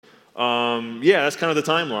That's kind of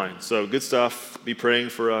the timeline. So good stuff. Be praying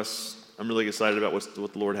for us. I'm really excited about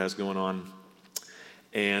what the Lord has going on.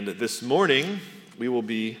 And this morning, we will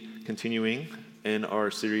be continuing in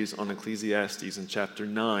our series on Ecclesiastes in chapter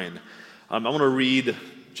 9. I want to read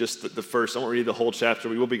just the first. I won't read the whole chapter.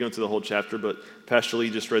 We will be going through the whole chapter, but Pastor Lee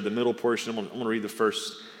just read the middle portion. I'm going to read the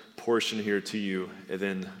first portion here to you and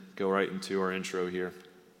then go right into our intro here.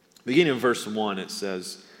 Beginning in verse 1, it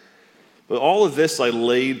says, "But all of this I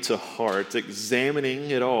laid to heart,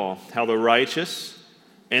 examining it all, how the righteous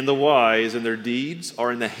and the wise and their deeds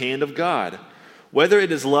are in the hand of God. Whether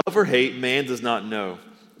it is love or hate, man does not know.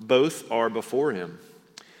 Both are before him.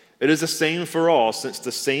 It is the same for all, since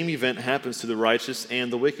the same event happens to the righteous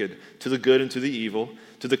and the wicked, to the good and to the evil,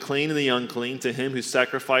 to the clean and the unclean, to him who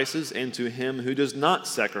sacrifices and to him who does not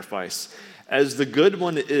sacrifice. As the good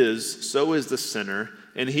one is, so is the sinner,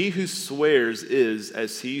 and he who swears is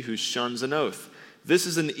as he who shuns an oath. This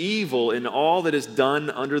is an evil in all that is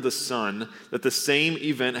done under the sun, that the same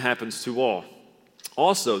event happens to all.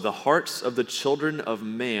 Also, the hearts of the children of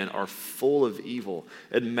man are full of evil,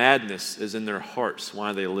 and madness is in their hearts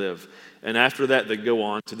while they live. And after that, they go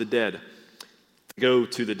on to the dead. Go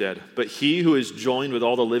to the dead. But he who is joined with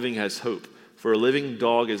all the living has hope, for a living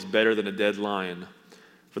dog is better than a dead lion.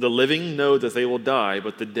 For the living know that they will die,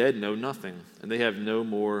 but the dead know nothing, and they have no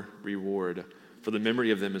more reward, for the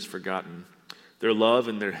memory of them is forgotten. Their love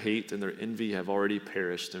and their hate and their envy have already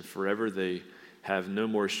perished, and forever they have no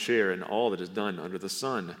more share in all that is done under the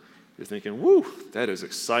sun." You're thinking, woo, that is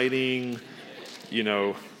exciting,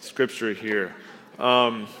 scripture here.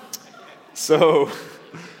 So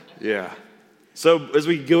as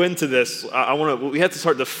we go into this, we have to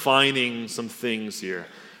start defining some things here.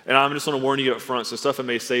 And I'm just want to warn you up front, so stuff I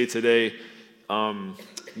may say today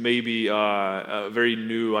may be a very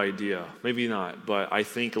new idea. Maybe not, but I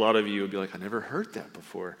think a lot of you would be like, I never heard that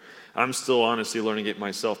before. I'm still honestly learning it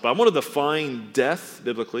myself. But I want to define death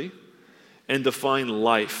biblically and define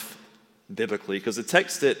life biblically, because the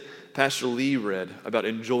text that Pastor Lee read about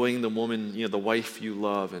enjoying the woman, the wife you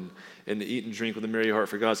love, and to eat and drink with a merry heart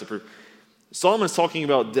for God. So Solomon's talking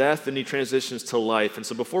about death, and he transitions to life. And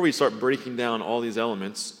so before we start breaking down all these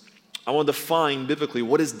elements, I want to define biblically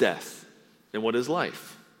what is death and what is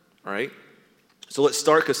life. All right? So let's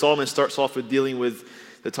start, because Solomon starts off with dealing with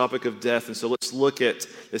the topic of death. And so let's look at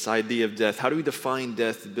this idea of death. How do we define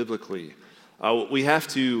death biblically? We have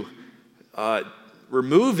to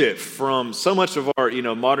remove it from so much of our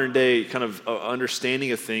modern day kind of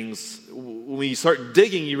understanding of things. When you start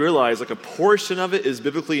digging, you realize a portion of it is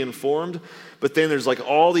biblically informed, but then there's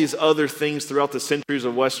all these other things throughout the centuries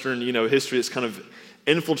of Western history that's kind of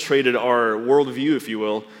infiltrated our worldview, if you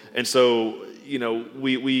will. And so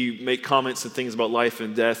we make comments and things about life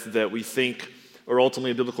and death that we think are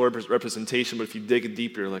ultimately a biblical representation, but if you dig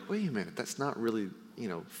deeper, you're like, wait a minute, that's not really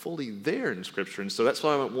fully there in Scripture. And so that's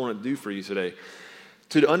what I want to do for you today.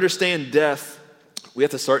 To understand death, we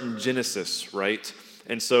have to start in Genesis, right?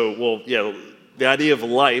 And so, the idea of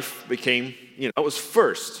life became, that was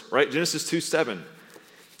first, right? Genesis 2:7.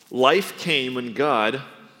 Life came when God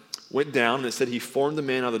went down, and it said he formed the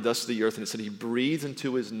man out of the dust of the earth, and it said he breathed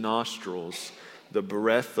into his nostrils the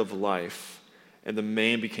breath of life, and the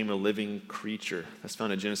man became a living creature. That's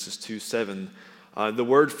found in Genesis 2:7. The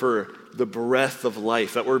word for the breath of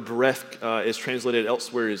life, that word breath is translated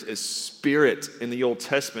elsewhere as spirit in the Old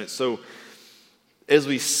Testament. So as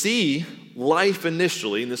we see life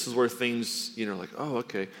initially, and this is where things, oh,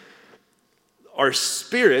 okay. Our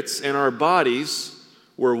spirits and our bodies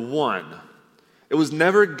were one. It was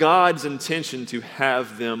never God's intention to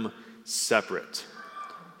have them separate.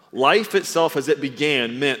 Life itself as it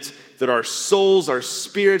began meant that our souls, our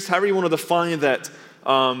spirits, however you want to define that,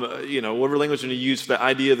 whatever language you want to use for the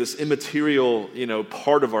idea of this immaterial,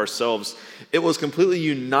 part of ourselves, it was completely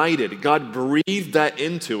united. God breathed that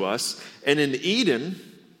into us. And in Eden,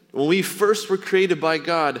 when we first were created by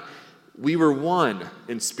God, we were one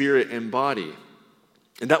in spirit and body.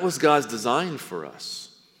 And that was God's design for us,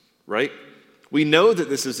 right? We know that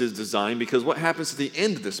this is his design because what happens at the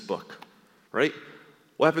end of this book, right?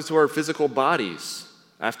 What happens to our physical bodies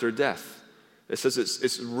after death? It says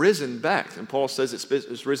it's risen back, and Paul says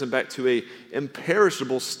it's risen back to a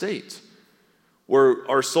imperishable state where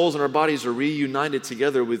our souls and our bodies are reunited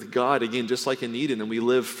together with God again, just like in Eden, and we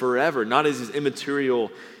live forever, not as these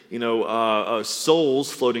immaterial,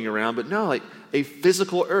 souls floating around, but no, like a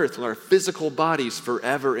physical earth with our physical bodies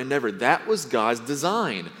forever and ever. That was God's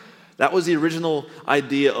design. That was the original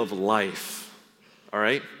idea of life, all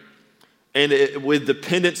right? And with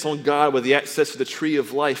dependence on God, with the access to the tree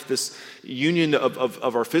of life, this union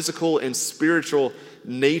of our physical and spiritual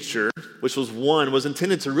nature, which was one, was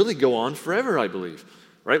intended to really go on forever, I believe.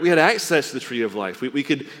 Right? We had access to the tree of life. We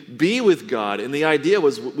could be with God. And the idea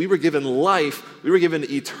was we were given life. We were given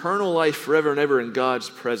eternal life forever and ever in God's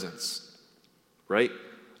presence. Right?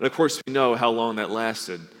 And of course, we know how long that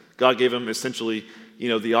lasted. God gave him essentially,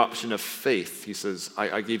 the option of faith. He says,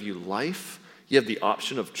 I gave you life. You have the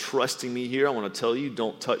option of trusting me here. I want to tell you,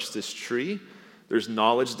 don't touch this tree. There's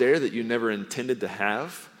knowledge there that you never intended to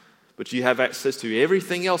have. But you have access to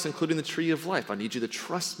everything else, including the tree of life. I need you to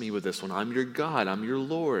trust me with this one. I'm your God. I'm your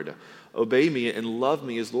Lord. Obey me and love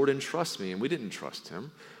me as Lord and trust me. And we didn't trust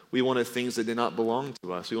him. We wanted things that did not belong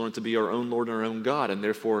to us. We wanted to be our own Lord and our own God. And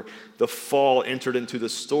therefore, the fall entered into the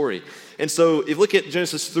story. And so if you look at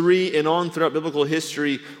Genesis 3 and on throughout biblical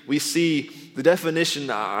history, we see the definition.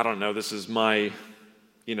 I don't know. This is my,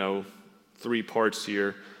 3 parts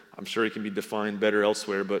here. I'm sure it can be defined better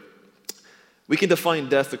elsewhere. But we can define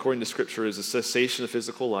death according to Scripture as a cessation of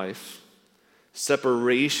physical life,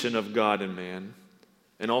 separation of God and man,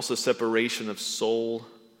 and also separation of soul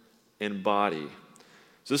and body.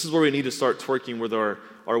 So this is where we need to start twerking with our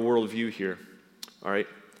worldview here, all right?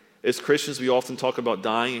 As Christians, we often talk about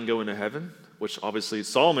dying and going to heaven, which obviously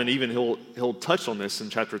Solomon, even he'll touch on this in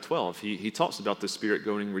chapter 12. He talks about the Spirit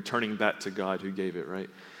returning back to God who gave it, right?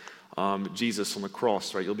 Jesus on the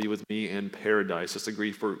cross, right? You'll be with me in paradise. That's the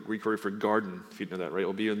Greek word for garden, if you know that, right?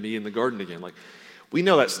 You'll be with me in the garden again. Like, we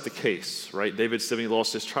know that's the case, right? David said when he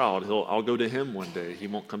lost his child, I'll go to him one day. He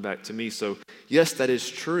won't come back to me. So, yes, that is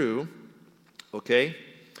true, okay?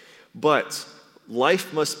 But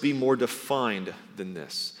life must be more defined than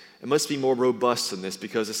this. It must be more robust than this,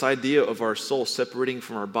 because this idea of our soul separating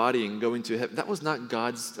from our body and going to heaven, that was not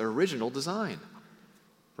God's original design,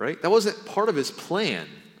 right? That wasn't part of his plan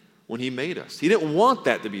when he made us. He didn't want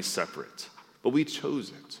that to be separate, but we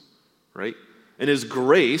chose it, right? In his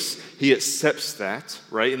grace, he accepts that,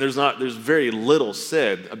 right? And there's very little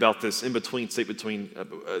said about this in-between state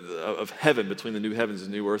of heaven, between the new heavens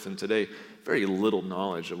and new earth and today. Very little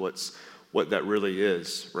knowledge of what that really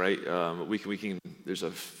is, right? There's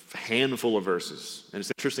a handful of verses, and it's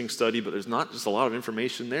an interesting study, but there's not just a lot of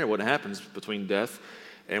information there. What happens between death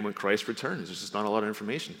and when Christ returns, there's just not a lot of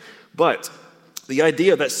information. But the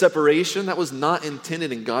idea of that separation, that was not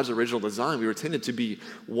intended in God's original design. We were intended to be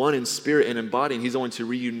one in spirit and in body, and he's going to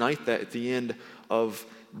reunite that at the end of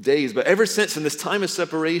days. But ever since in this time of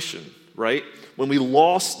separation, right, when we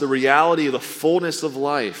lost the reality of the fullness of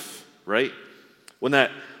life, right, when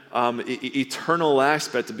that eternal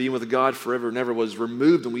aspect of being with God forever and ever was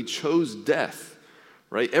removed and we chose death,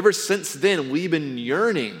 right, ever since then we've been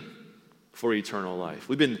yearning for eternal life.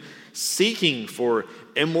 We've been seeking for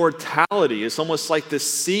immortality. It's almost like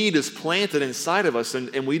this seed is planted inside of us,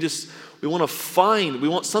 and we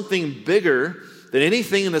want something bigger than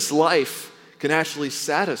anything in this life can actually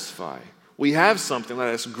satisfy. We have something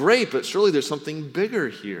that's great, but surely there's something bigger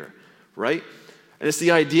here, right? And it's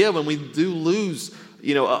the idea when we do lose,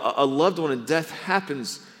 a loved one and death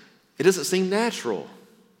happens, it doesn't seem natural.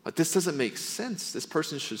 Like, this doesn't make sense. This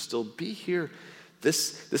person should still be here.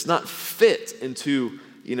 This not fit into,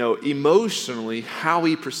 emotionally how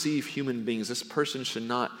we perceive human beings. This person should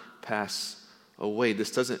not pass away.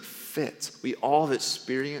 This doesn't fit. We all have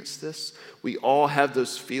experienced this. We all have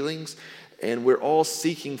those feelings, and we're all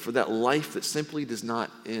seeking for that life that simply does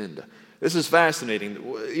not end. This is fascinating.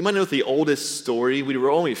 You might know the oldest story. We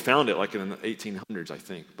only found it like in the 1800s, I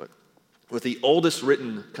think, but what the oldest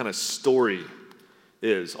written kind of story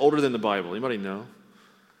is, older than the Bible. Anybody know?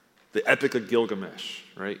 The Epic of Gilgamesh,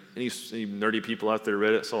 right? Any nerdy people out there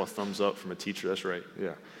read it? I saw a thumbs up from a teacher. That's right,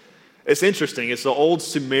 yeah. It's interesting. It's the old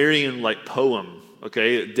Sumerian poem,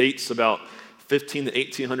 okay? It dates about 15 to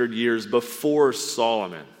 1800 years before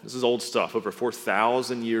Solomon. This is old stuff, over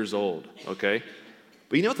 4,000 years old, okay?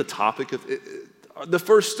 But you know what the topic of it, the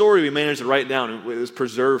first story we managed to write down, it was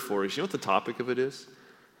preserved for us. You know what the topic of it is?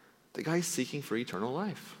 The guy's seeking for eternal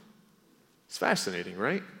life. It's fascinating,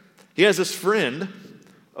 right? He has this friend.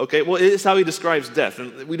 Okay, well, it's how he describes death.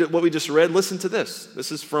 And what we just read, listen to this.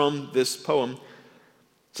 This is from this poem.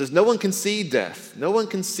 It says, no one can see death. No one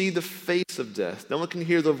can see the face of death. No one can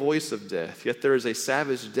hear the voice of death. Yet there is a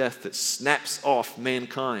savage death that snaps off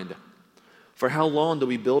mankind. For how long do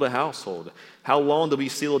we build a household? How long do we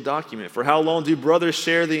seal a document? For how long do brothers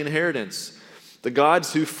share the inheritance? The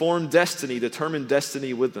gods who formed destiny determined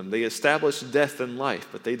destiny with them. They established death and life,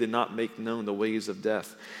 but they did not make known the ways of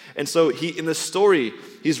death. And so in the story,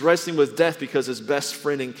 he's wrestling with death because his best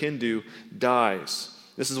friend Enkidu dies.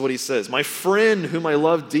 This is what he says. My friend whom I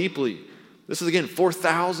love deeply. This is again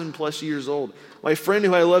 4,000 plus years old. My friend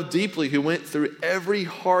who I love deeply, who went through every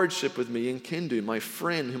hardship with me, Enkidu. My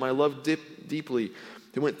friend whom I love deeply,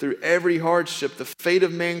 who went through every hardship. The fate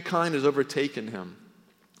of mankind has overtaken him.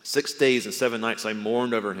 6 days and 7 nights I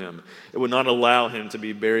mourned over him. It would not allow him to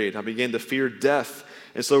be buried. I began to fear death,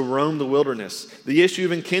 and so roamed the wilderness. The issue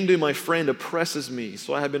of Enkidu, my friend, oppresses me.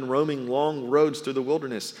 So I have been roaming long roads through the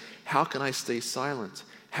wilderness. How can I stay silent?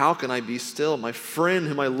 How can I be still? My friend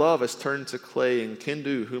whom I love has turned to clay.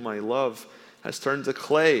 Enkidu, whom I love, has turned to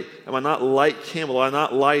clay. Am I not like him? Will I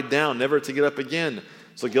not lie down, never to get up again?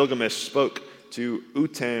 So Gilgamesh spoke to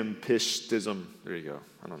Utam-Pishtism. There you go.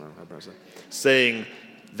 I don't know how to pronounce it. Saying,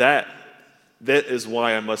 that is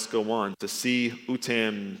why I must go on, to see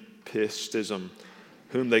Utam-Pishtism,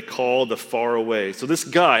 whom they call the far away. So this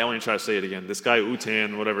guy, I want to try to say it again, this guy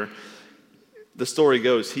Utan, whatever, the story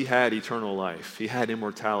goes, he had eternal life. He had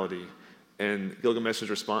immortality. And Gilgamesh's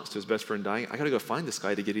response to his best friend dying, I got to go find this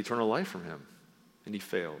guy to get eternal life from him. And he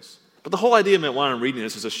fails. But the whole idea of why I'm reading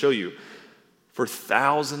this is to show you, for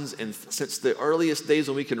thousands and since the earliest days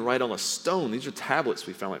when we can write on a stone, these are tablets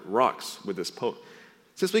we found like rocks with this poem.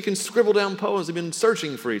 Since we can scribble down poems, we've been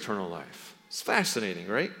searching for eternal life. It's fascinating,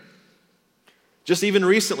 right? Just even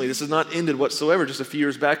recently, this has not ended whatsoever. Just a few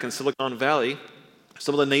years back in Silicon Valley,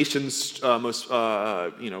 some of the nation's most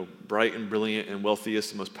bright and brilliant and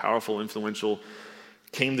wealthiest and most powerful, influential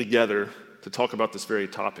came together to talk about this very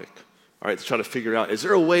topic. All right, to try to figure out, is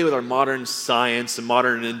there a way with our modern science and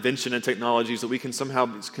modern invention and technologies that we can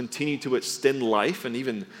somehow continue to extend life, and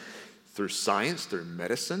even through science, through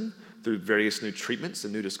medicine, through various new treatments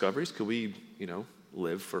and new discoveries, could we,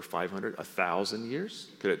 live for 500, 1,000 years?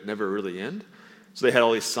 Could it never really end? So they had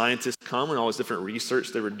all these scientists come and all this different research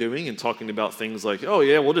they were doing and talking about things like, oh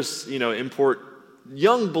yeah, we'll just, import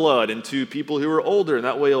young blood into people who are older, and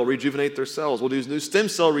that way it'll rejuvenate their cells. We'll do new stem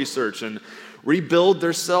cell research and rebuild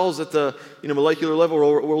their cells at the, molecular level.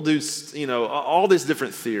 We'll do, all these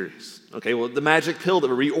different theories. Okay, well, the magic pill that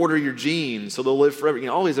will reorder your genes so they'll live forever.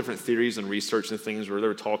 All these different theories and research and things where they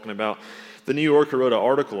were talking about. The New Yorker wrote an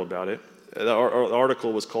article about it. The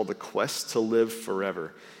article was called The Quest to Live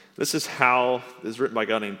Forever. This is written by a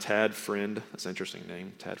guy named Tad Friend. That's an interesting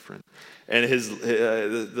name, Tad Friend. And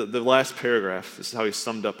the last paragraph, this is how he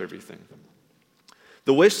summed up everything.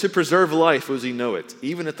 The wish to preserve life as we know it,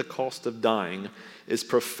 even at the cost of dying, is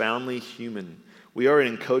profoundly human. We are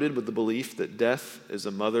encoded with the belief that death is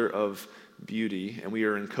a mother of beauty, and we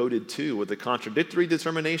are encoded too with the contradictory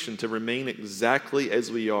determination to remain exactly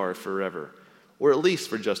as we are forever, or at least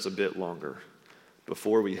for just a bit longer,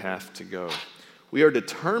 before we have to go. We are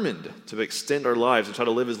determined to extend our lives and try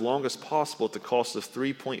to live as long as possible at the cost of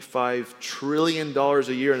 $3.5 trillion a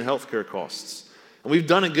year in healthcare costs. And we've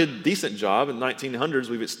done a decent job. In the 1900s,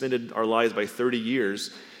 we've extended our lives by 30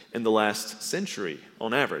 years in the last century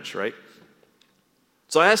on average, right?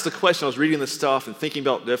 So I asked the question, I was reading this stuff and thinking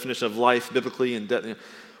about the definition of life biblically and death.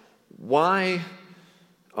 Why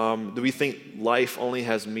do we think life only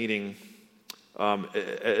has meaning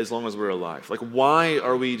as long as we're alive? Like, why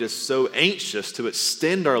are we just so anxious to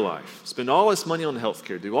extend our life, spend all this money on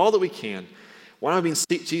healthcare, do all that we can? Why have I been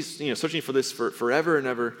searching for this for forever and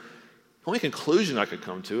ever? The only conclusion I could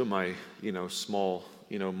come to in my small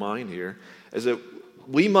mind here is that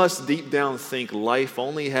we must deep down think life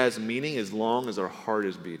only has meaning as long as our heart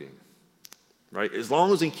is beating, right? As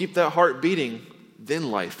long as we keep that heart beating, then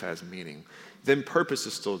life has meaning. Then purpose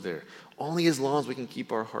is still there. Only as long as we can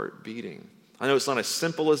keep our heart beating. I know it's not as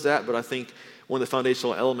simple as that, but I think one of the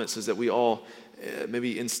foundational elements is that we all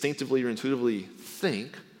maybe instinctively or intuitively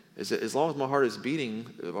think is that as long as my heart is beating,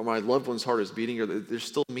 or my loved one's heart is beating, there's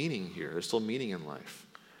still meaning here. There's still meaning in life,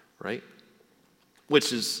 right?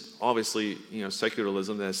 Which is obviously,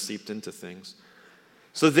 secularism that has seeped into things.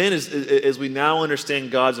 So then as we now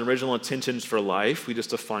understand God's original intentions for life, we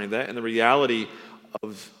just define that, and the reality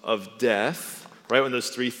of death, right? When those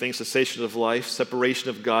three things, cessation of life, separation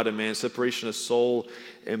of God and man, separation of soul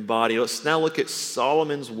and body. Let's now look at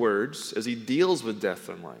Solomon's words as he deals with death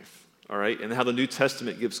and life, all right? And how the New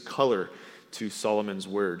Testament gives color to Solomon's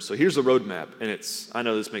words. So here's the roadmap, and I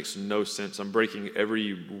know this makes no sense. I'm breaking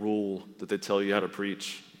every rule that they tell you how to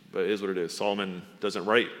preach, but it is what it is. Solomon doesn't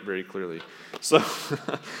write very clearly. So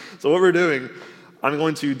what we're doing, I'm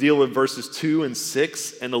going to deal with verses 2 and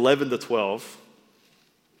 6 and 11 to 12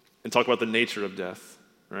 and talk about the nature of death,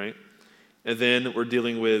 right? And then we're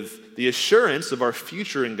dealing with the assurance of our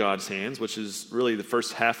future in God's hands, which is really the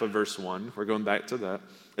first half of verse 1. We're going back to that.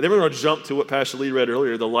 And then we're going to jump to what Pastor Lee read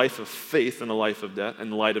earlier, the life of faith and the life of death,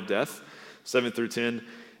 and the light of death, 7 through 10.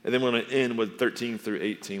 And then we're going to end with 13 through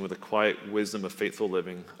 18 with a quiet wisdom of faithful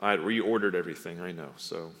living. I reordered everything, I know,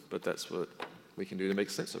 but that's what we can do to make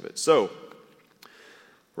sense of it. So,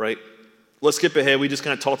 right, let's skip ahead. We just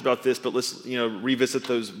kind of talked about this, but let's revisit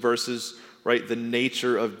those verses right? The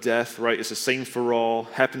nature of death, right? It's the same for all,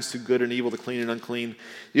 happens to good and evil, the clean and unclean.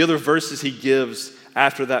 The other verses he gives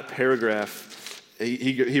after that paragraph,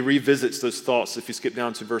 he revisits those thoughts. If you skip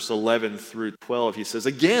down to verse 11 through 12, he says,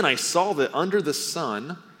 again, I saw that under the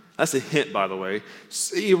sun, that's a hint, by the way.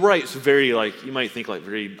 He writes very, like, you might think like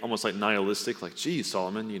very, almost like nihilistic, like, geez,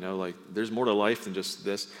 Solomon, like there's more to life than just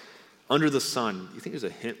this. Under the sun, you think there's a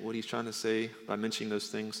hint what he's trying to say by mentioning those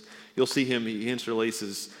things? You'll see he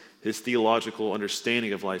interlaces his theological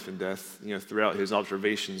understanding of life and death, throughout his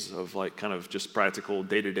observations of like kind of just practical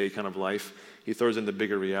day-to-day kind of life. He throws in the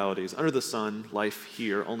bigger realities. Under the sun, life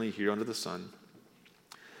here, only here under the sun.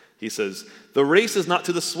 He says, the race is not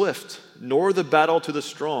to the swift, nor the battle to the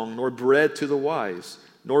strong, nor bread to the wise,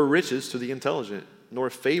 nor riches to the intelligent,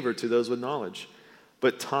 nor favor to those with knowledge.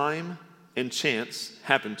 But time and chance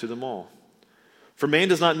happen to them all. For man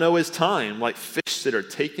does not know his time, like fish that are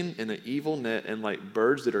taken in an evil net, and like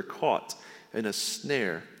birds that are caught in a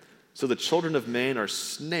snare. So the children of man are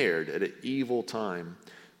snared at an evil time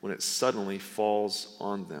when it suddenly falls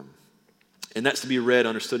on them. And that's to be read,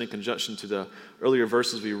 understood in conjunction to the earlier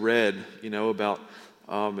verses we read, about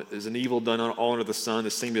is an evil done all under the sun.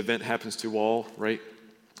 The same event happens to all, right?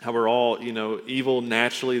 How we're all, evil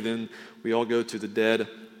naturally, then we all go to the dead.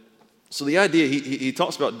 So the idea, he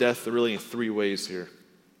talks about death really in three ways here.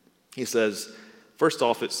 He says, first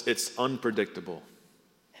off, it's unpredictable.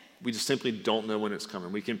 We just simply don't know when it's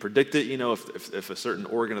coming. We can predict it, if a certain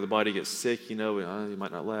organ of the body gets sick, you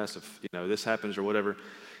might not last. If, this happens or whatever,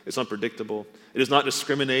 it's unpredictable. It does not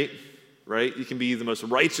discriminate, right? You can be the most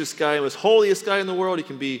righteous guy, the most holiest guy in the world. You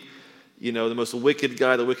can be, the most wicked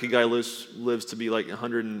guy. The wicked guy lives to be like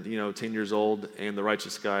 110 years old, and the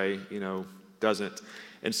righteous guy, doesn't.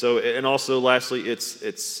 And so, and also lastly,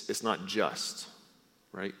 it's not just,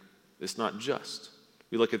 right? It's not just.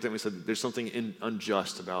 We look at them, we said there's something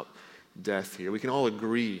unjust about death here. We can all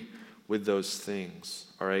agree with those things,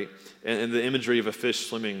 all right? And the imagery of a fish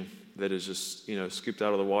swimming that is just, scooped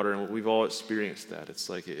out of the water, and we've all experienced that. It's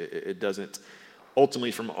like it doesn't,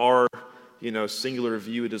 ultimately from our, singular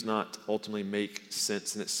view, it does not ultimately make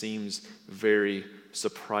sense, and it seems very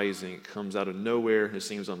surprising. It comes out of nowhere, it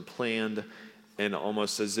seems unplanned, and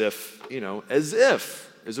almost as if, is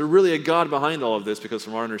there really a God behind all of this? Because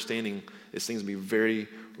from our understanding, it seems to be very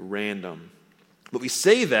random. But we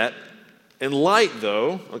say that in light,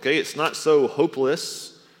 though, okay, it's not so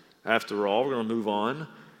hopeless after all. We're going to move on.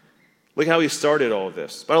 Look how he started all of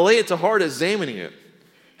this. But I lay it to heart, examining it,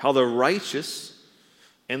 how the righteous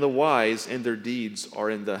and the wise and their deeds are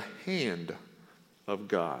in the hand of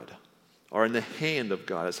God. Are in the hand of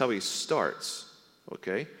God. That's how he starts,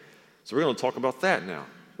 okay? So we're going to talk about that now.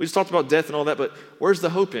 We just talked about death and all that, but where's the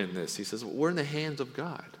hope in this? He says, we're in the hands of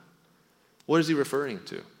God. What is he referring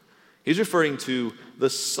to? He's referring to the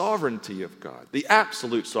sovereignty of God, the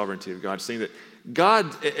absolute sovereignty of God, saying that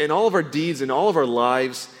God, in all of our deeds, in all of our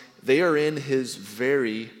lives, they are in his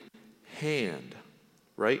very hand,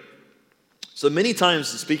 right? So many times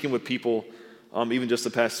speaking with people, even just the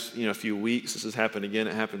past few weeks, this has happened again.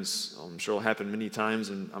 It happens, I'm sure it'll happen many times,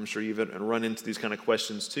 and I'm sure you've run into these kind of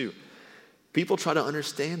questions too. People try to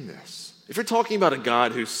understand this. If you're talking about a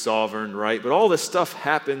God who's sovereign, right, but all this stuff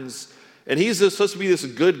happens, and he's supposed to be this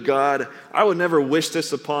good God, I would never wish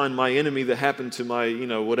this upon my enemy that happened to my,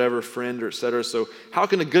 whatever friend or et cetera. So how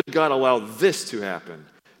can a good God allow this to happen?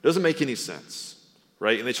 It doesn't make any sense,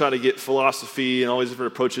 right? And they try to get philosophy and all these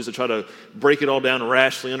different approaches to try to break it all down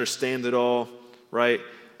rationally, understand it all, right?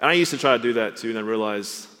 And I used to try to do that too, and I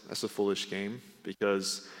realized that's a foolish game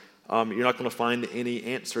because you're not going to find any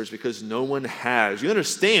answers because no one has. You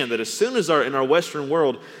understand that as soon as in our Western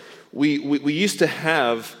world, we used to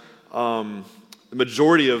have the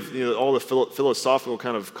majority of all the philosophical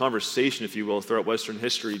kind of conversation, if you will, throughout Western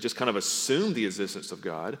history, just kind of assumed the existence of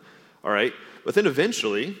God, all right? But then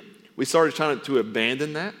eventually, we started trying to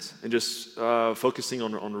abandon that and just focusing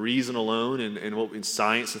on reason alone and in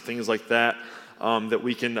science and things like that, that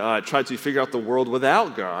we can try to figure out the world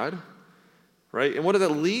without God, right? And what did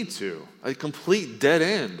that lead to? A complete dead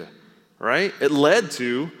end, right? It led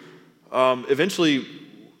to eventually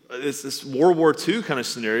this World War II kind of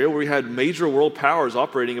scenario where we had major world powers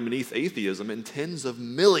operating beneath atheism and tens of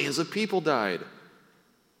millions of people died.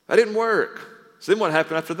 That didn't work. So then what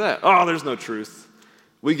happened after that? Oh, there's no truth.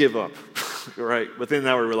 We give up, right? But then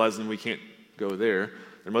now we're realizing we can't go there.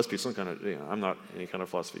 There must be some kind of, I'm not any kind of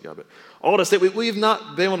philosophy guy, but all to say, we've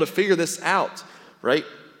not been able to figure this out, right?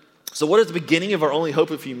 So what is the beginning of our only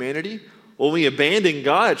hope of humanity? Well, we abandoned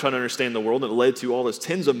God trying to understand the world, and it led to all this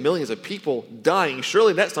tens of millions of people dying.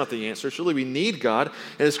 Surely that's not the answer. Surely we need God.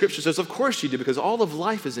 And the scripture says, of course you do, because all of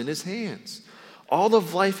life is in his hands. All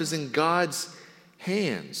of life is in God's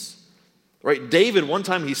hands. Right? David, one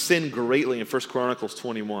time he sinned greatly in 1 Chronicles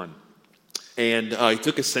 21. And he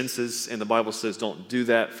took a census, and the Bible says don't do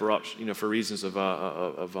that for reasons of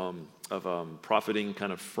profiting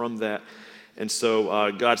kind of from that. And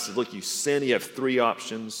so God says, look, you sin, you have three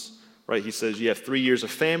options, right? He says you have 3 years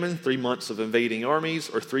of famine, 3 months of invading armies,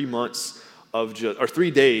 or 3 months of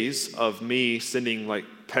 3 days of me sending like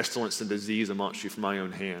pestilence and disease amongst you from my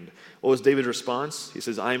own hand. What was David's response? He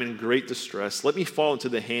says, I am in great distress. Let me fall into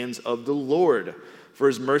the hands of the Lord, for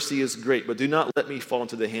his mercy is great, but do not let me fall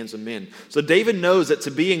into the hands of men. So David knows that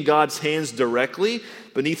to be in God's hands directly,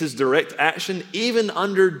 beneath his direct action, even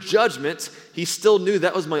under judgment, he still knew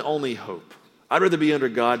that was my only hope. I'd rather be under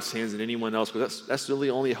God's hands than anyone else, because that's really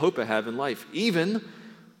the only hope I have in life, even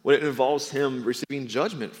when it involves him receiving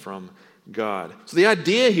judgment from God. So the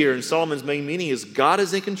idea here in Solomon's main meaning is God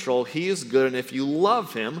is in control, he is good, and if you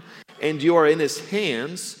love him and you are in his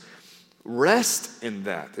hands, rest in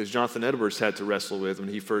that. As Jonathan Edwards had to wrestle with when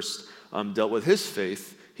he first dealt with his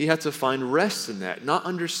faith, he had to find rest in that. Not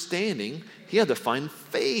understanding, he had to find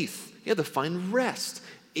faith. He had to find rest,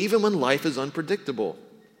 even when life is unpredictable.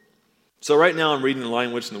 So right now I'm reading The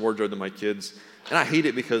Lion, Witch, and the Wardrobe to my kids, and I hate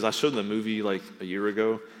it because I showed them the movie like a year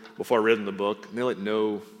ago before I read them the book, and they like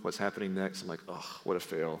know what's happening next. I'm like, oh, what a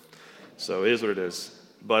fail. So it is what it is.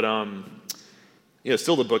 But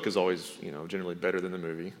still the book is always generally better than the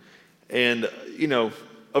movie. And,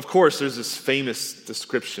 of course, there's this famous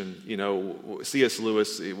description, C.S.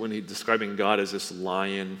 Lewis, when he's describing God as this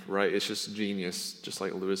lion, right? It's just genius, just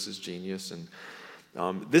like Lewis's genius. And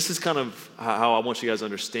this is kind of how I want you guys to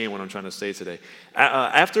understand what I'm trying to say today.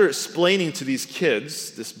 After explaining to these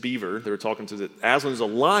kids, this beaver, they were talking to that Aslan's a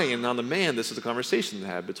lion, not a man. This is a conversation they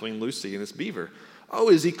had between Lucy and this beaver. Oh,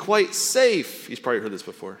 is he quite safe? He's probably heard this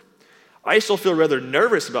before. I still feel rather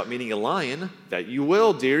nervous about meeting a lion. That you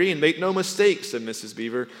will, dearie, and make no mistake, said Mrs.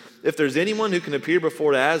 Beaver. If there's anyone who can appear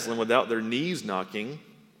before Aslan without their knees knocking,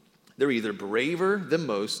 they're either braver than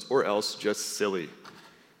most or else just silly.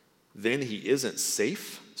 Then he isn't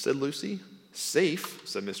safe, said Lucy. Safe,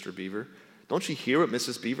 said Mr. Beaver. Don't you hear what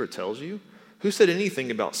Mrs. Beaver tells you? Who said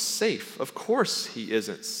anything about safe? Of course he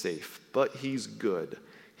isn't safe, but he's good.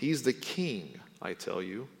 He's the king, I tell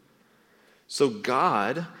you. So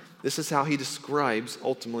God, this is how he describes,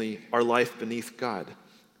 ultimately, our life beneath God.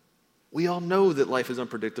 We all know that life is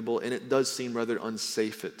unpredictable, and it does seem rather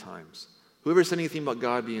unsafe at times. Whoever said anything about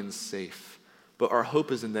God being safe? But our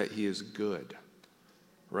hope is in that he is good,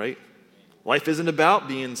 right? Life isn't about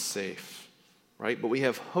being safe, right? But we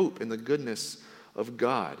have hope in the goodness of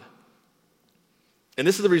God. And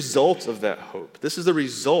this is the result of that hope. This is the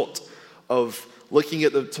result of looking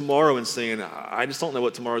at the tomorrow and saying, I just don't know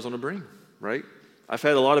what tomorrow's going to bring, right? I've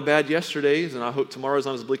had a lot of bad yesterdays, and I hope tomorrow's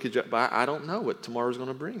not as bleak as but I don't know what tomorrow's going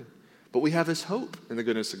to bring. But we have this hope in the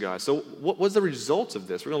goodness of God. So what was the result of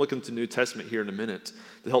this? We're going to look into the New Testament here in a minute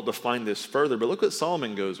to help define this further. But look what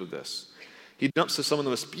Solomon goes with this. He jumps to some of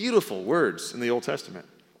the most beautiful words in the Old Testament.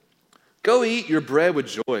 Go eat your bread with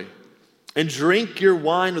joy and drink your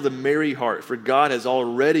wine with a merry heart, for God has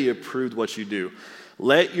already approved what you do.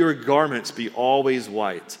 Let your garments be always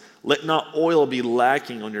white. Let not oil be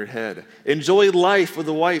lacking on your head. Enjoy life with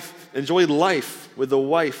the wife. Enjoy life with the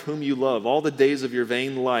wife whom you love, all the days of your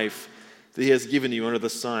vain life that he has given you under the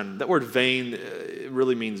sun. That word vain, it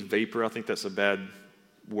really means vapor. I think that's a bad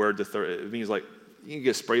word to throw. It means like, you can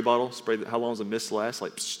get a spray bottle, how long does a mist last?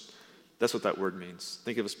 Like, psh, that's what that word means.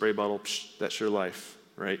 Think of a spray bottle, psh, that's your life,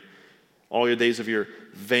 right? All your days of your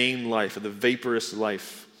vain life, of the vaporous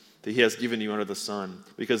life that he has given you under the sun,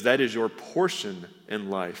 because that is your portion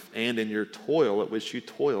in life and in your toil at which you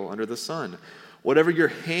toil under the sun. Whatever your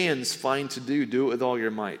hands find to do, do it with all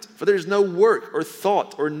your might. For there is no work or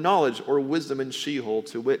thought or knowledge or wisdom in Sheol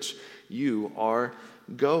to which you are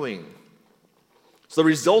going. So the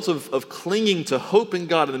result of clinging to hope in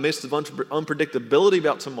God in the midst of unpredictability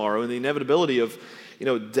about tomorrow and the inevitability of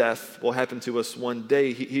death will happen to us one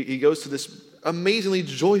day, he goes to this amazingly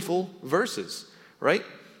joyful verses, right?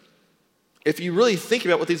 If you really think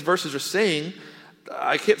about what these verses are saying,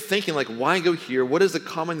 I kept thinking, like, why go here? What is the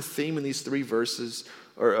common theme in these 3 verses,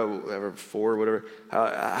 or 4, whatever?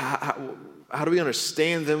 How do we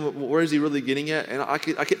understand them? Where is he really getting at? And I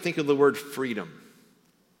kept thinking of the word freedom,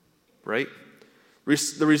 right?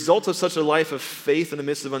 The result of such a life of faith in the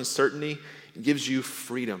midst of uncertainty gives you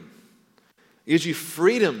freedom. It gives you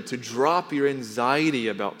freedom to drop your anxiety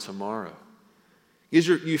about tomorrow. It gives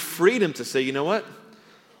you freedom to say, you know what?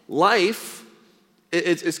 Life,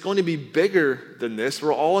 it's going to be bigger than this.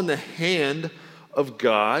 We're all in the hand of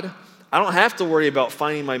God. I don't have to worry about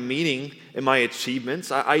finding my meaning in my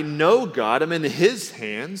achievements. I know God. I'm in His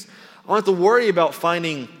hands. I don't have to worry about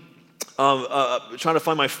trying to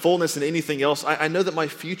find my fullness in anything else. I know that my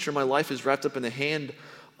future, my life is wrapped up in the hand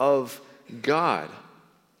of God.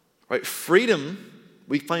 Right? Freedom,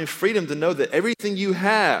 we find freedom to know that everything you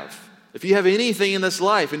have, if you have anything in this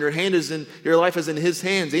life and your life is in His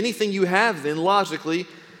hands, anything you have then logically,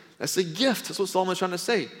 that's a gift. That's what Solomon's trying to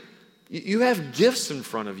say. You have gifts in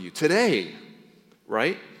front of you today,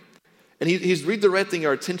 right? And he's redirecting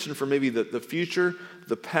our attention from maybe the future,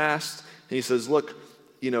 the past, and he says, look,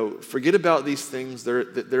 forget about these things.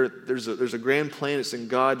 There's a grand plan. It's in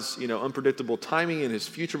God's, unpredictable timing in His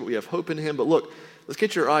future, but we have hope in Him. But look, let's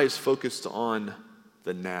get your eyes focused on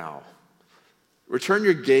the now. Return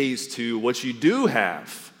your gaze to what you do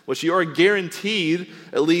have, what you are guaranteed,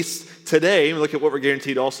 at least today. And look at what we're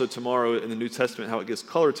guaranteed also tomorrow in the New Testament, how it gives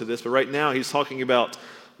color to this. But right now, he's talking about,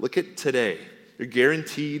 look at today. You're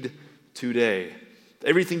guaranteed today.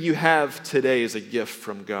 Everything you have today is a gift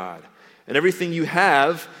from God. And everything you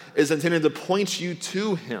have is intended to point you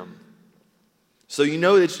to Him. So you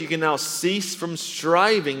know that you can now cease from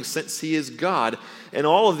striving since He is God. And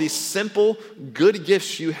all of these simple, good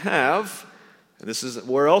gifts you have, and this is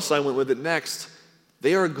where else I went with it next,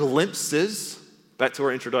 they are glimpses, back to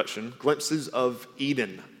our introduction, glimpses of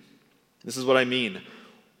Eden. This is what I mean.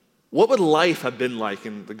 What would life have been like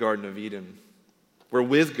in the Garden of Eden? We're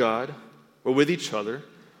with God, we're with each other.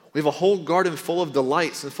 We have a whole garden full of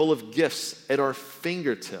delights and full of gifts at our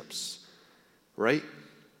fingertips, right?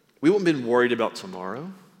 We wouldn't have been worried about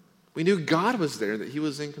tomorrow. We knew God was there, that He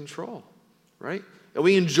was in control, right? And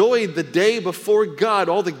we enjoyed the day before God,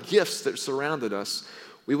 all the gifts that surrounded us.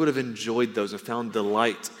 We would have enjoyed those and found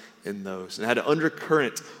delight in those and had an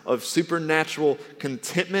undercurrent of supernatural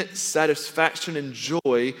contentment, satisfaction, and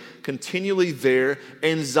joy continually there.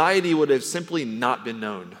 Anxiety would have simply not been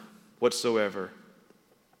known whatsoever.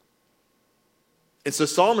 And so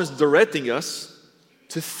Solomon's directing us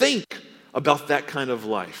to think about that kind of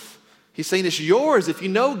life. He's saying it's yours if you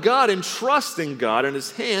know God and trust in God and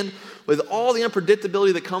His hand with all the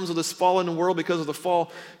unpredictability that comes with this fallen world because of the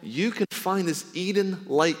fall. You can find this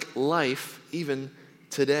Eden-like life even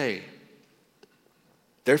today.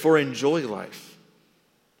 Therefore, enjoy life,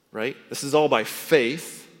 right? This is all by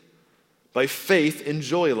faith. By faith,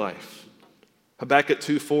 enjoy life. Habakkuk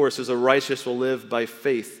 2:4 says, "A righteous will live by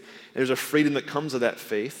faith." And there's a freedom that comes of that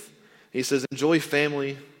faith. He says, enjoy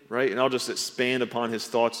family, right? And I'll just expand upon his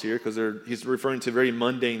thoughts here because he's referring to very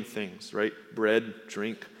mundane things, right? Bread,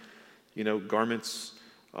 drink, garments,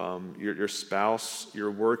 your spouse,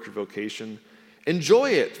 your work, your vocation.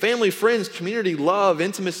 Enjoy it. Family, friends, community, love,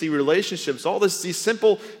 intimacy, relationships, all these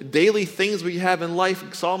simple daily things we have in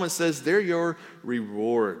life. Solomon says they're your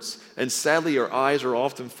rewards. And sadly, our eyes are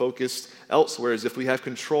often focused elsewhere as if we have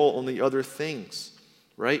control on the other things,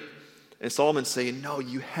 right? And Solomon's saying, no,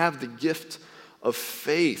 you have the gift of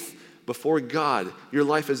faith before God. Your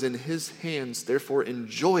life is in His hands, therefore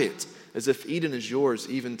enjoy it as if Eden is yours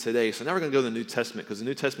even today. So now we're going to go to the New Testament because the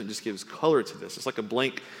New Testament just gives color to this. It's like a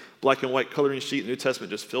blank black and white coloring sheet. The New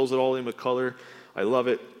Testament just fills it all in with color. I love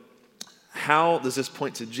it. How does this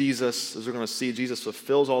point to Jesus? As we're going to see, Jesus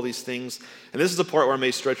fulfills all these things. And this is the part where I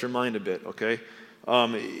may stretch your mind a bit, okay?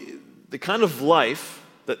 The kind of life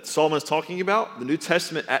that Solomon is talking about, the New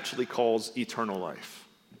Testament actually calls eternal life.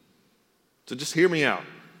 So just hear me out.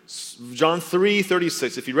 John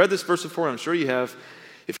 3:36. If you read this verse before, I'm sure you have.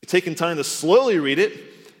 If you've taken time to slowly read it,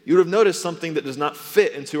 you would have noticed something that does not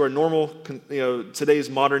fit into our normal, today's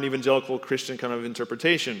modern evangelical Christian kind of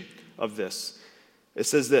interpretation of this. It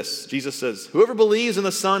says this. Jesus says, "Whoever believes in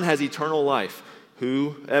the Son has eternal life.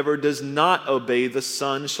 Whoever does not obey the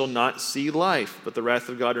Son shall not see life, but the wrath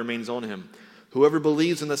of God remains on him. Whoever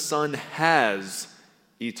believes in the Son has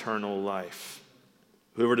eternal life.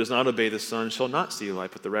 Whoever does not obey the Son shall not see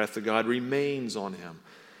life, but the wrath of God remains on him."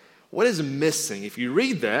 What is missing? If you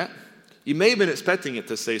read that, you may have been expecting it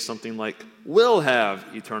to say something like, will have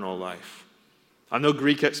eternal life. I'm no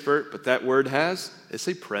Greek expert, but that word it's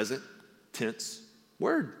a present tense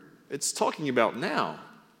word. It's talking about now.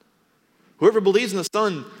 Whoever believes in the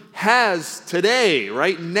Son has today,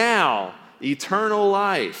 right now, eternal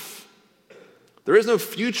life. There is no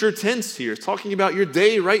future tense here. It's talking about your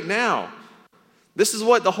day right now. This is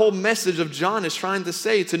what the whole message of John is trying to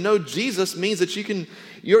say. To know Jesus means that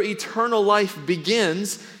your eternal life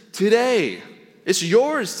begins today. It's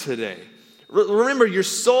yours today. Remember, your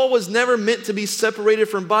soul was never meant to be separated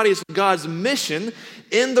from body. So God's mission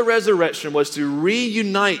in the resurrection was to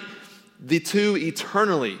reunite the two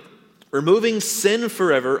eternally. removing sin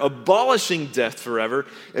forever, abolishing death forever,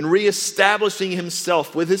 and reestablishing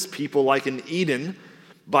himself with his people like in Eden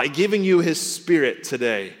by giving you his Spirit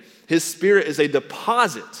today. His Spirit is a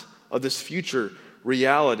deposit of this future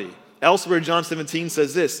reality. Elsewhere, John 17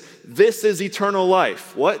 says this is eternal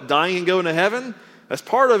life. What? Dying and going to heaven? That's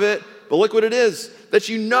part of it, but look what it is. That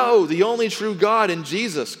you know the only true God in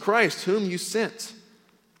Jesus Christ, whom you sent.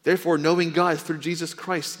 Therefore, knowing God through Jesus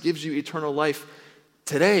Christ gives you eternal life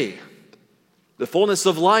today. The fullness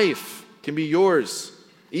of life can be yours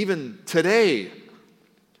even today.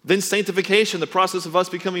 Then sanctification, the process of us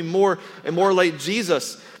becoming more and more like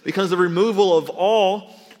Jesus, becomes the removal of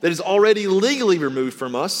all that is already legally removed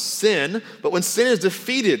from us, sin. But when sin is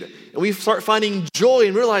defeated and we start finding joy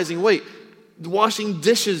and realizing, wait, washing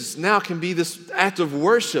dishes now can be this act of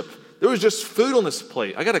worship. There was just food on this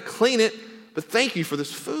plate. I got to clean it, but thank you for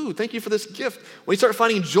this food. Thank you for this gift. When you start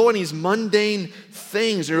finding joy in these mundane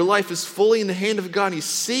things, and your life is fully in the hand of God, and you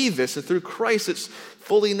see this, and through Christ it's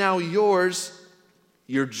fully now yours,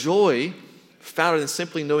 your joy founded in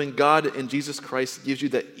simply knowing God and Jesus Christ gives you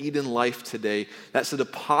that Eden life today. That's the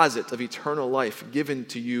deposit of eternal life given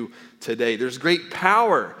to you today. There's great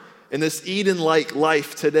power in this Eden-like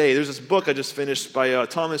life today. There's this book I just finished by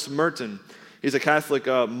Thomas Merton. He's a Catholic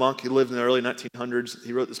monk. He lived in the early 1900s.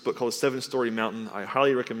 He wrote this book called The Seven-Story Mountain. I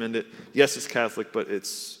highly recommend it. Yes, it's Catholic, but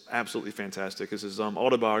it's absolutely fantastic. It's his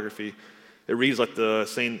autobiography. It reads like the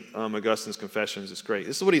St. Augustine's Confessions. It's great.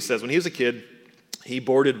 This is what he says. When he was a kid, he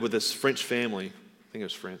boarded with this French family, I think it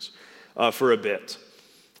was French, for a bit.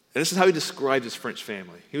 And this is how he described his French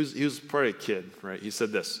family. He was probably a kid, right? He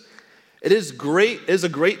said this: It is a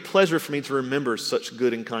great pleasure for me to remember such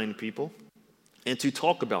good and kind people and to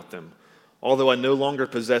talk about them, although I no longer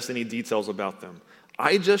possess any details about them.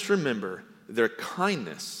 I just remember their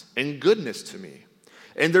kindness and goodness to me,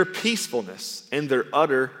 and their peacefulness and their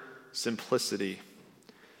utter simplicity.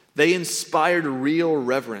 They inspired real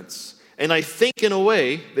reverence. And I think in a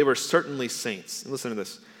way, they were certainly saints. And listen to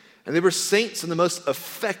this. And they were saints in the most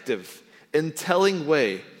effective and telling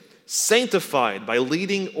way, sanctified by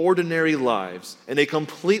leading ordinary lives in a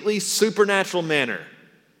completely supernatural manner.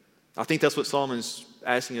 I think that's what Solomon's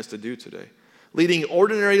asking us to do today. Leading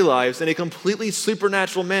ordinary lives in a completely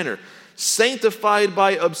supernatural manner. Sanctified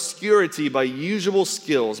by obscurity, by usual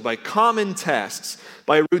skills, by common tasks,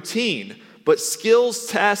 by routine, but skills,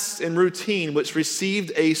 tasks, and routine which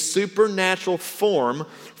received a supernatural form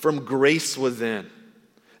from grace within,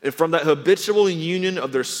 and from that habitual union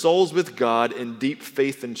of their souls with God in deep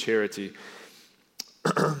faith and charity.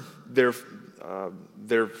 Their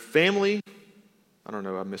family, I don't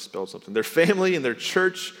know, I misspelled something. Their family and their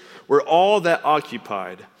church were all that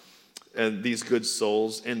occupied these good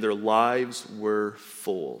souls, and their lives were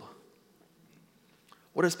full.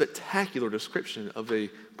 What a spectacular description of a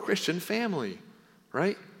Christian family,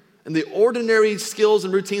 right? And the ordinary skills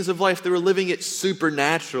and routines of life, they were living it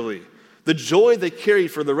supernaturally. The joy they carried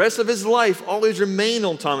for the rest of his life always remained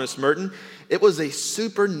on Thomas Merton. It was a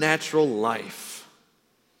supernatural life.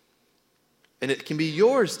 And it can be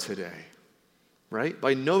yours today, right?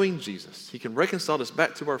 By knowing Jesus. He can reconcile us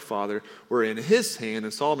back to our Father. We're in his hand,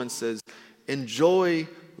 and Solomon says, enjoy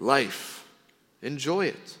life. Enjoy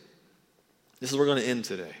it. This is where we're going to end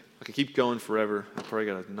today. I could keep going forever. I probably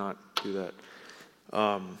got to not do that.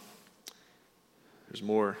 There's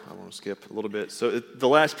more. I want to skip a little bit. So the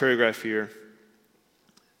last paragraph here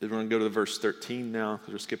is we're going to go to verse 13 now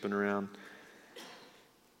because we're skipping around.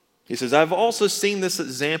 He says, I've also seen this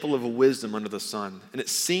example of wisdom under the sun, and it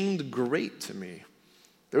seemed great to me.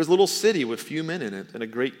 There was a little city with few men in it, and a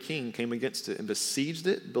great king came against it and besieged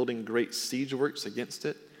it, building great siege works against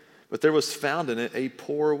it. But there was found in it a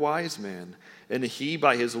poor wise man, and he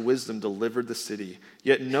by his wisdom delivered the city.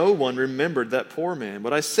 Yet no one remembered that poor man.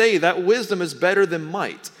 But I say that wisdom is better than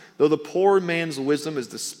might. Though the poor man's wisdom is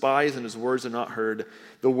despised and his words are not heard,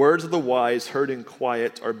 the words of the wise heard in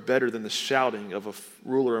quiet are better than the shouting of a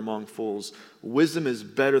ruler among fools. Wisdom is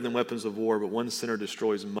better than weapons of war, but one sinner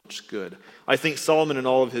destroys much good. I think Solomon, in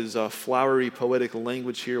all of his flowery poetic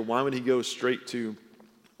language here, why would he go straight to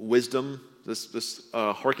wisdom? This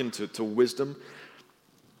hearken to wisdom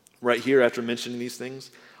right here after mentioning these things.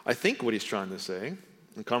 I think what he's trying to say,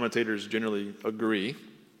 and commentators generally agree,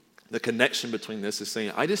 the connection between this is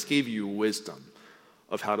saying, I just gave you wisdom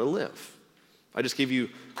of how to live. I just gave you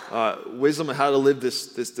wisdom of how to live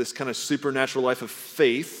this kind of supernatural life of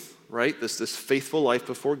faith, right? This faithful life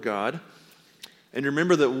before God. And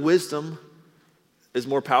remember that wisdom is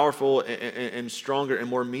more powerful and stronger and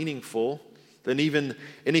more meaningful than even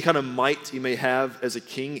any kind of might you may have as a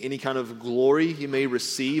king, any kind of glory you may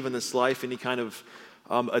receive in this life, any kind of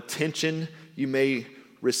attention you may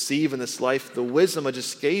receive in this life, the wisdom I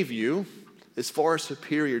just gave you is far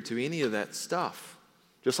superior to any of that stuff.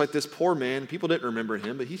 Just like this poor man, people didn't remember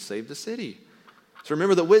him, but he saved the city. So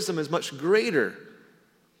remember that wisdom is much greater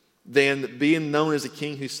than being known as a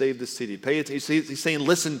king who saved the city. He's saying,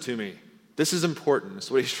 listen to me. This is important.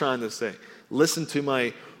 That's what he's trying to say. Listen to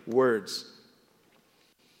my words.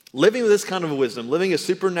 Living with this kind of wisdom, living a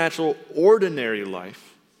supernatural, ordinary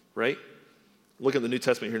life, right? Look at the New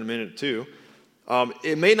Testament here in a minute too.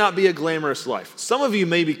 It may not be a glamorous life. Some of you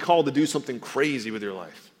may be called to do something crazy with your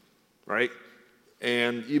life, right?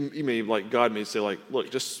 And you may, like, God may say, like,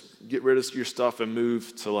 look, just get rid of your stuff and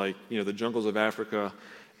move to, like, the jungles of Africa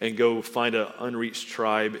and go find an unreached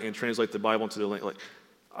tribe and translate the Bible into the language. Like,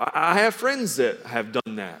 I have friends that have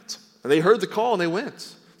done that. And they heard the call and they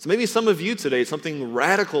went. So maybe some of you today, something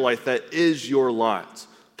radical like that is your lot.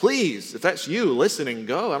 Please, if that's you, listen and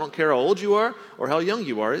go. I don't care how old you are or how young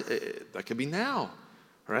you are. That could be now,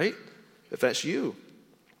 right? If that's you.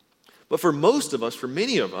 But for most of us, for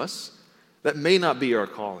many of us, that may not be our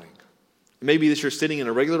calling. Maybe that you're sitting in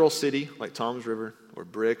a regular old city like Toms River or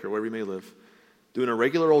Brick or wherever you may live, doing a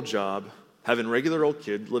regular old job, having regular old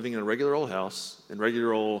kids, living in a regular old house, in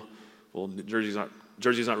regular old, well, Jersey's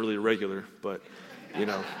not really regular, but, in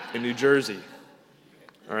New Jersey,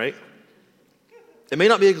 all right? It may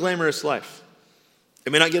not be a glamorous life.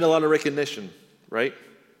 It may not get a lot of recognition, right?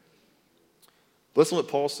 Listen to what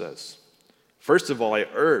Paul says. First of all, I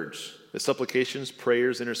urge that supplications,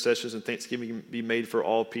 prayers, intercessions, and thanksgiving be made for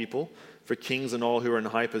all people, for kings and all who are in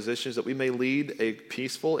high positions, that we may lead a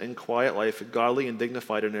peaceful and quiet life, godly and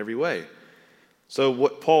dignified in every way. So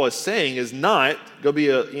what Paul is saying is not go be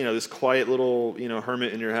this quiet little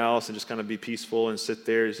hermit in your house and just kind of be peaceful and sit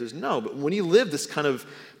there. He says no, but when you live this kind of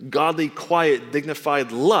godly, quiet,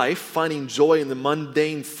 dignified life, finding joy in the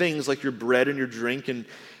mundane things like your bread and your drink and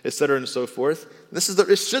et cetera and so forth,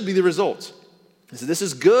 it should be the result. He said, this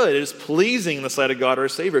is good. It is pleasing in the sight of God our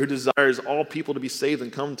Savior, who desires all people to be saved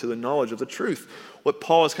and come to the knowledge of the truth. What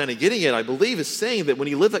Paul is kind of getting at, I believe, is saying that when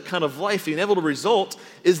you live that kind of life, the inevitable result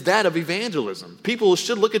is that of evangelism. People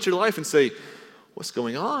should look at your life and say, what's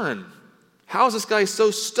going on? How is this guy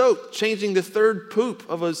so stoked changing the third poop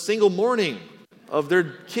of a single morning of their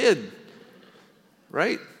kid?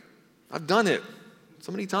 Right? I've done it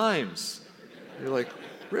so many times. You're like,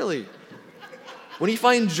 really? When you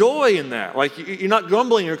find joy in that, like you're not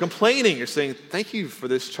grumbling or complaining, you're saying, thank you for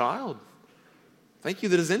this child. Thank you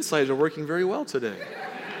that his insides are working very well today.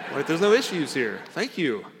 Like, there's no issues here. Thank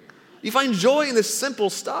you. You find joy in this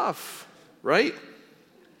simple stuff, right?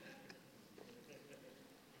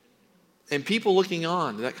 And people looking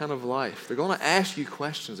on to that kind of life, they're going to ask you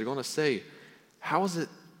questions. They're going to say, how is it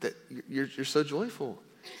that you're so joyful?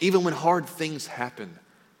 Even when hard things happen,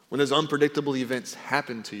 when those unpredictable events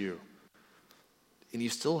happen to you, and you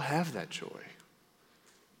still have that joy.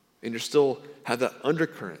 And you still have that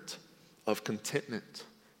undercurrent of contentment.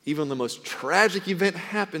 Even when the most tragic event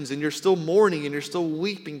happens and you're still mourning and you're still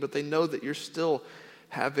weeping, but they know that you still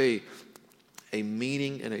have a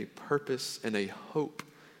meaning and a purpose and a hope.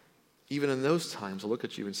 Even in those times, I'll look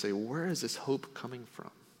at you and say, where is this hope coming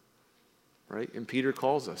from? Right? And Peter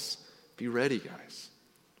calls us, be ready, guys.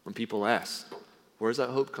 When people ask, where does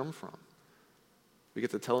that hope come from? We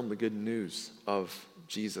get to tell them the good news of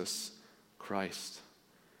Jesus Christ.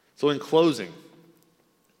 So in closing,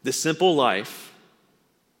 this simple life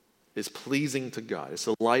is pleasing to God. It's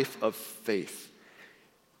a life of faith.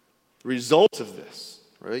 The result of this,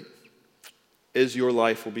 right, is your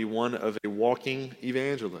life will be one of a walking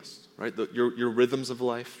evangelist, right? Your rhythms of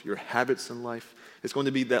life, your habits in life, it's going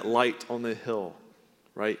to be that light on the hill,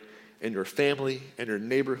 right? And your family and your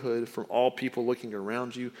neighborhood, from all people looking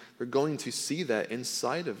around you, they're going to see that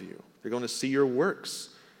inside of you. They're going to see your works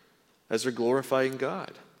as they're glorifying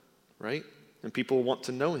God, right? And people want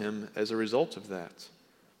to know him as a result of that.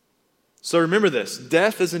 So remember this,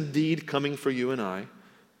 death is indeed coming for you and I,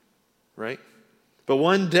 right? But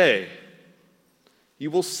one day, you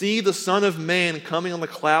will see the Son of Man coming on the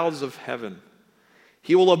clouds of heaven.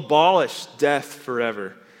 He will abolish death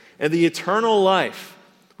forever. And the eternal life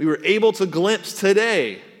we were able to glimpse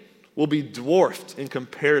today will be dwarfed in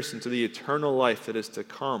comparison to the eternal life that is to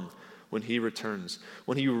come when he returns,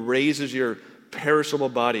 when he raises your perishable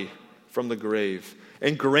body from the grave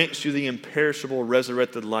and grants you the imperishable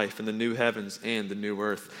resurrected life in the new heavens and the new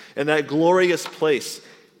earth. In that glorious place,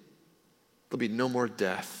 there'll be no more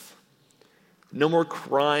death, no more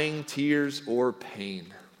crying, tears, or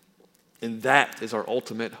pain. And that is our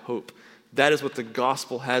ultimate hope. That is what the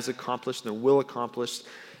gospel has accomplished and will accomplish.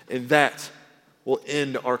 And that will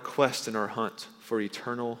end our quest and our hunt for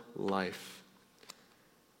eternal life.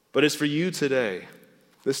 But as for you today,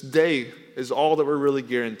 This day is all that we're really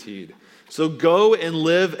guaranteed. So go and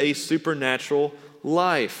live a supernatural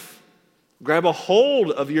life. Grab a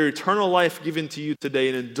hold of your eternal life given to you today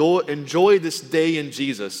and enjoy this day in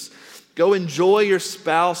Jesus. Go enjoy your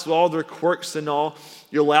spouse with all their quirks and all,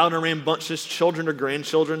 your loud and rambunctious children or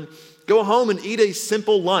grandchildren. Go home and eat a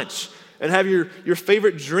simple lunch and have your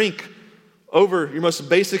favorite drink over your most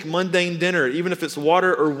basic mundane dinner, even if it's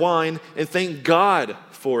water or wine, and thank God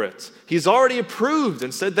for it. He's already approved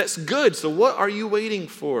and said that's good, so what are you waiting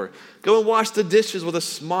for? Go and wash the dishes with a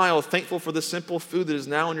smile, thankful for the simple food that is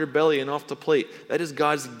now in your belly and off the plate. That is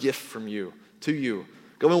God's gift from you, to you.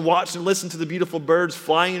 Go and watch and listen to the beautiful birds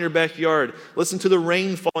flying in your backyard. Listen to the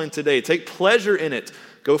rain falling today. Take pleasure in it.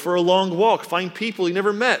 Go for a long walk. Find people you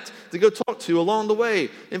never met to go talk to along the way.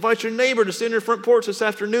 Invite your neighbor to sit on your front porch this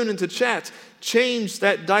afternoon and to chat. Change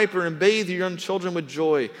that diaper and bathe your young children with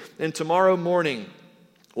joy. And tomorrow morning,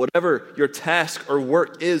 whatever your task or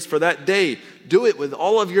work is for that day, do it with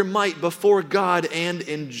all of your might before God and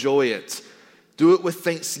enjoy it. Do it with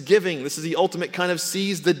thanksgiving. This is the ultimate kind of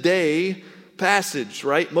seize the day passage,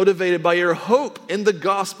 right? Motivated by your hope in the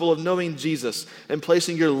gospel of knowing Jesus and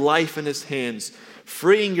placing your life in his hands,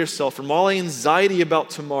 freeing yourself from all anxiety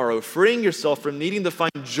about tomorrow, freeing yourself from needing to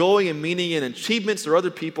find joy and meaning in achievements or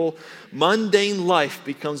other people. Mundane life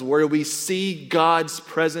becomes where we see God's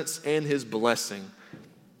presence and his blessing.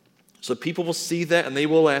 So people will see that and they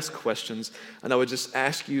will ask questions. And I would just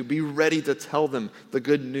ask you, be ready to tell them the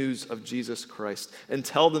good news of Jesus Christ and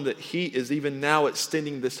tell them that he is even now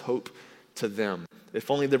extending this hope to them, if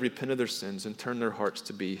only they repent of their sins and turn their hearts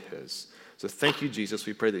to be his. So thank you, Jesus.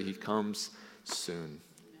 We pray that he comes soon.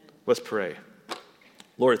 Let's pray.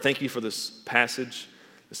 Lord, thank you for this passage,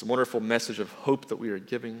 this wonderful message of hope that we are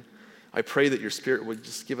giving. I pray that your Spirit would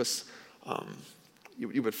just give us,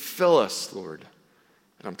 you would fill us, Lord.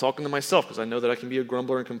 And I'm talking to myself because I know that I can be a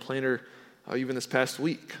grumbler and complainer even this past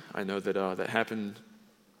week. I know that that happened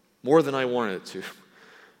more than I wanted it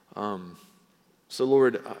to. So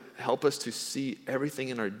Lord, help us to see everything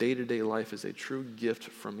in our day-to-day life as a true gift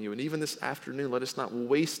from you. And even this afternoon, let us not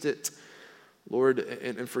waste it, Lord,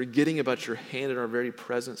 and forgetting about your hand in our very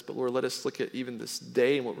presence. But Lord, let us look at even this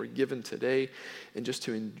day and what we're given today and just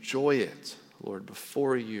to enjoy it, Lord,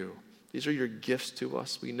 before you. These are your gifts to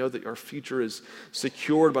us. We know that our future is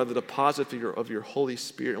secured by the deposit of your Holy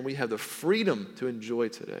Spirit, and we have the freedom to enjoy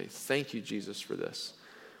today. Thank you, Jesus, for this.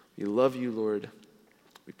 We love you, Lord.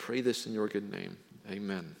 We pray this in your good name.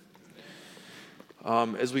 Amen.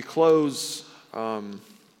 As we close,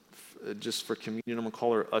 just for communion, I'm going to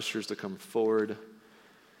call our ushers to come forward.